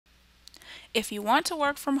If you want to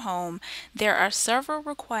work from home, there are several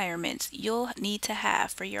requirements you'll need to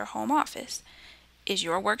have for your home office. Is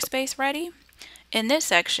your workspace ready? In this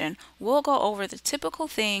section, we'll go over the typical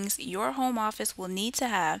things your home office will need to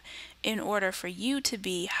have in order for you to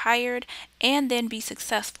be hired and then be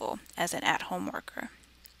successful as an at home worker.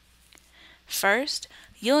 First,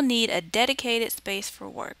 you'll need a dedicated space for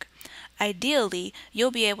work. Ideally,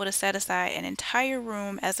 you'll be able to set aside an entire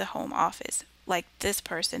room as a home office, like this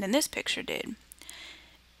person in this picture did.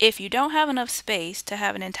 If you don't have enough space to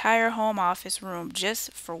have an entire home office room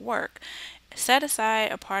just for work, set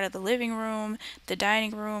aside a part of the living room, the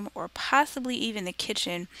dining room, or possibly even the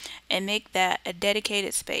kitchen and make that a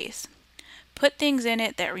dedicated space. Put things in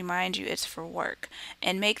it that remind you it's for work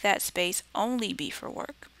and make that space only be for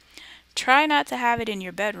work. Try not to have it in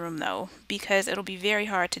your bedroom though, because it'll be very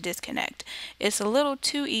hard to disconnect. It's a little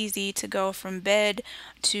too easy to go from bed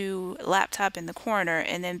to laptop in the corner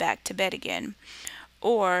and then back to bed again.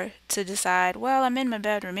 Or to decide, well, I'm in my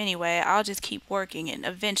bedroom anyway, I'll just keep working and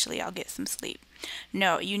eventually I'll get some sleep.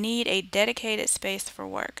 No, you need a dedicated space for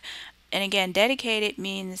work. And again, dedicated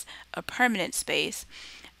means a permanent space.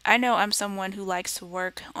 I know I'm someone who likes to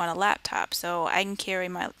work on a laptop, so I can carry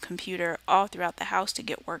my computer all throughout the house to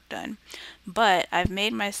get work done. But I've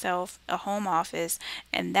made myself a home office,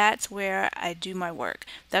 and that's where I do my work.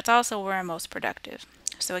 That's also where I'm most productive.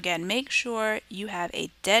 So again, make sure you have a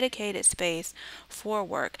dedicated space for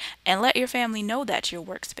work and let your family know that's your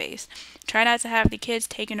workspace. Try not to have the kids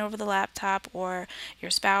taking over the laptop or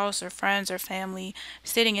your spouse or friends or family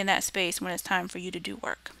sitting in that space when it's time for you to do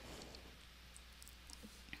work.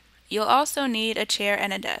 You'll also need a chair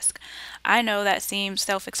and a desk. I know that seems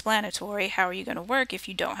self explanatory. How are you going to work if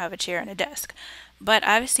you don't have a chair and a desk? But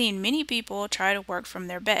I've seen many people try to work from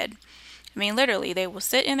their bed. I mean, literally, they will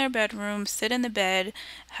sit in their bedroom, sit in the bed,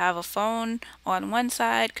 have a phone on one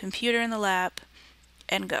side, computer in the lap,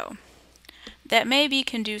 and go. That may be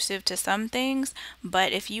conducive to some things,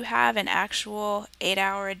 but if you have an actual 8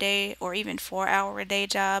 hour a day or even 4 hour a day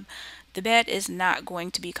job, the bed is not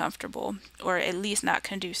going to be comfortable or at least not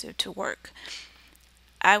conducive to work.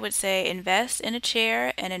 I would say invest in a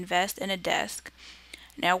chair and invest in a desk.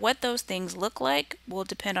 Now, what those things look like will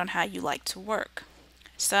depend on how you like to work.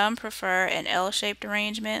 Some prefer an L-shaped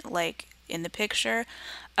arrangement like in the picture.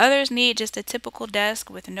 Others need just a typical desk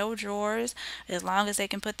with no drawers. As long as they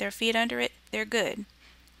can put their feet under it, they're good.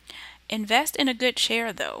 Invest in a good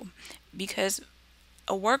chair though, because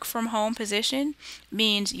a work from home position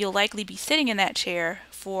means you'll likely be sitting in that chair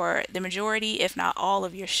for the majority, if not all,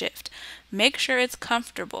 of your shift. Make sure it's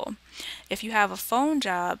comfortable. If you have a phone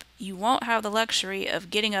job, you won't have the luxury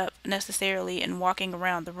of getting up necessarily and walking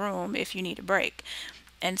around the room if you need a break.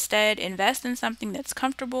 Instead, invest in something that's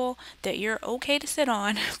comfortable that you're okay to sit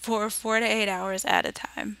on for 4 to 8 hours at a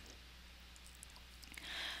time.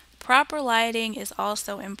 Proper lighting is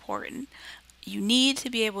also important. You need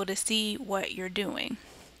to be able to see what you're doing.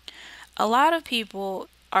 A lot of people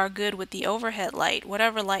are good with the overhead light,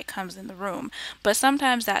 whatever light comes in the room, but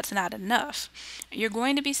sometimes that's not enough. You're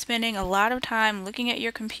going to be spending a lot of time looking at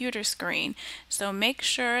your computer screen, so make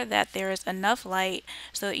sure that there is enough light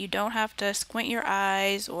so that you don't have to squint your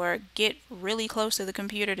eyes or get really close to the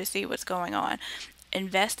computer to see what's going on.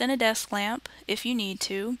 Invest in a desk lamp if you need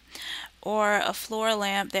to, or a floor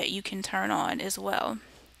lamp that you can turn on as well.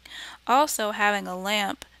 Also, having a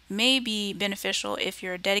lamp may be beneficial if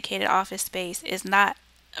your dedicated office space is not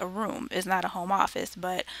a room, is not a home office,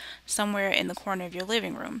 but somewhere in the corner of your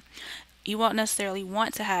living room. You won't necessarily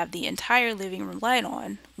want to have the entire living room light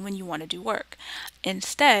on when you want to do work.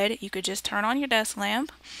 Instead, you could just turn on your desk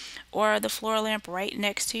lamp or the floor lamp right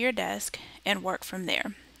next to your desk and work from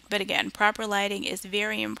there. But again, proper lighting is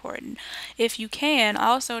very important. If you can,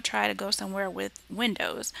 also try to go somewhere with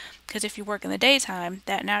windows, because if you work in the daytime,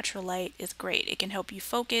 that natural light is great. It can help you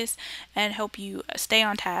focus and help you stay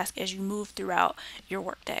on task as you move throughout your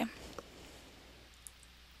workday.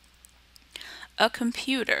 A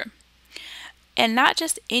computer. And not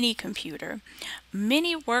just any computer.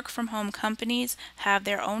 Many work from home companies have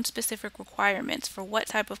their own specific requirements for what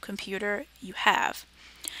type of computer you have.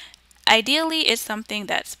 Ideally, it's something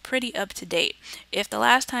that's pretty up to date. If the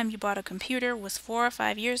last time you bought a computer was 4 or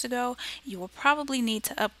 5 years ago, you will probably need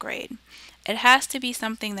to upgrade. It has to be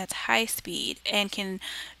something that's high speed and can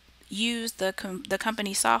use the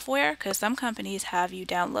company software, because some companies have you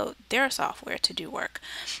download their software to do work.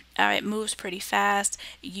 It moves pretty fast.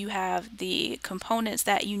 You have the components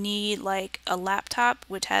that you need, like a laptop,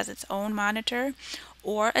 which has its own monitor,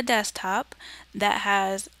 or a desktop that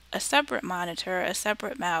has a separate monitor, a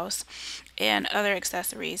separate mouse, and other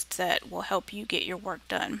accessories that will help you get your work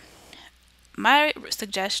done. My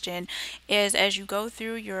suggestion is, as you go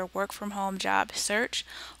through your work from home job search,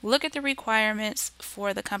 look at the requirements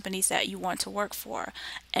for the companies that you want to work for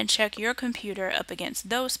and check your computer up against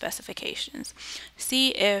those specifications. See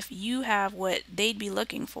if you have what they'd be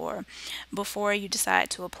looking for before you decide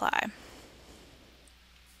to apply.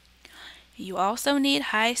 You also need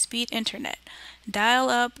high speed internet. Dial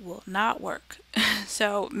up will not work.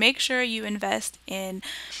 So make sure you invest in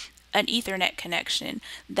an Ethernet connection.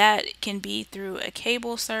 That can be through a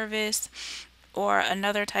cable service or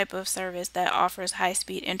another type of service that offers high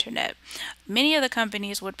speed internet. Many of the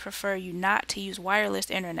companies would prefer you not to use wireless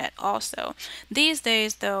internet also. These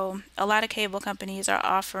days, though, a lot of cable companies are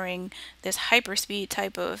offering this hyperspeed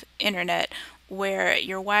type of internet where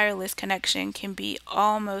your wireless connection can be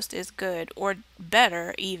almost as good or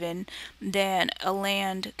better even than a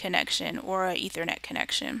land connection or an Ethernet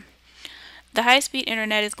connection. The high speed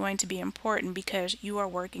internet is going to be important because you are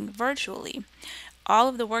working virtually. All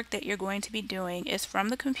of the work that you're going to be doing is from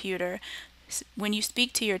the computer. When you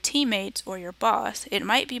speak to your teammates or your boss, it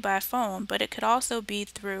might be by phone, but it could also be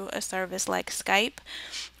through a service like Skype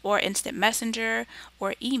or Instant Messenger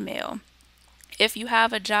or email. If you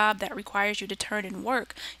have a job that requires you to turn in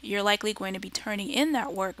work, you're likely going to be turning in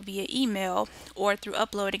that work via email or through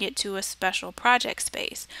uploading it to a special project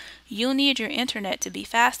space. You'll need your internet to be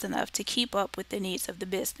fast enough to keep up with the needs of the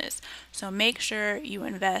business, so make sure you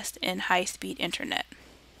invest in high-speed internet.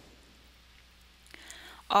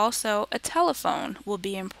 Also, a telephone will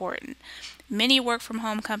be important. Many work from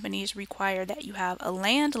home companies require that you have a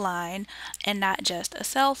landline and not just a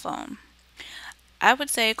cell phone. I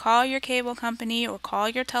would say call your cable company or call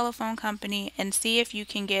your telephone company and see if you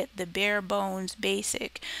can get the bare bones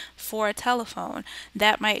basic for a telephone.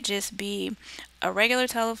 That might just be a regular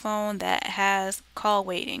telephone that has call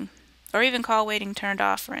waiting, or even call waiting turned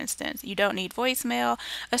off, for instance. You don't need voicemail,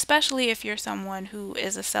 especially if you're someone who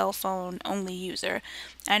is a cell phone only user.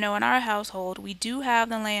 I know in our household we do have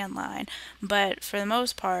the landline, but for the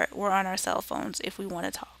most part, we're on our cell phones if we want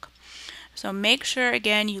to talk. So make sure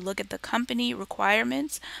again you look at the company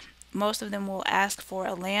requirements. Most of them will ask for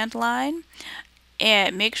a landline,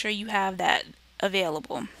 and make sure you have that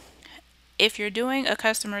available. If you're doing a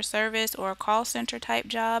customer service or a call center type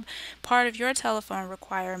job, part of your telephone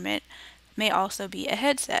requirement may also be a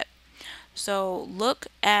headset. So look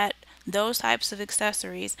at those types of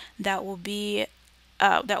accessories that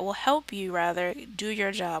will help you rather do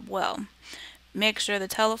your job well. Make sure the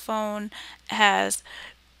telephone has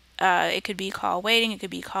it could be call waiting, it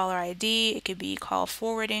could be caller ID, it could be call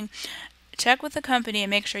forwarding. Check with the company and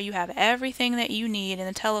make sure you have everything that you need in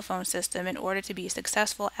the telephone system in order to be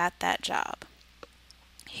successful at that job.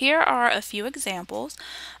 Here are a few examples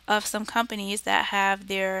of some companies that have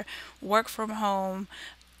their work from home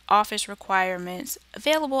office requirements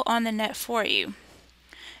available on the net for you.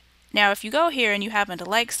 Now, if you go here and you happen to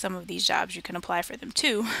like some of these jobs, you can apply for them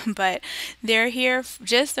too, but they're here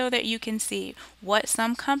just so that you can see what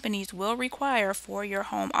some companies will require for your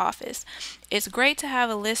home office. It's great to have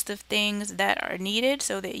a list of things that are needed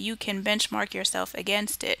so that you can benchmark yourself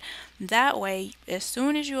against it. That way, as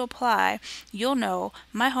soon as you apply, you'll know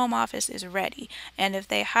my home office is ready. And if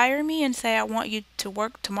they hire me and say, I want you to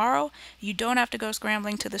work tomorrow, you don't have to go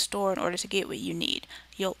scrambling to the store in order to get what you need.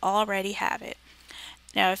 You'll already have it.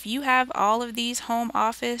 Now, if you have all of these home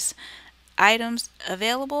office items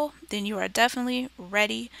available, then you are definitely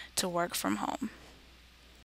ready to work from home.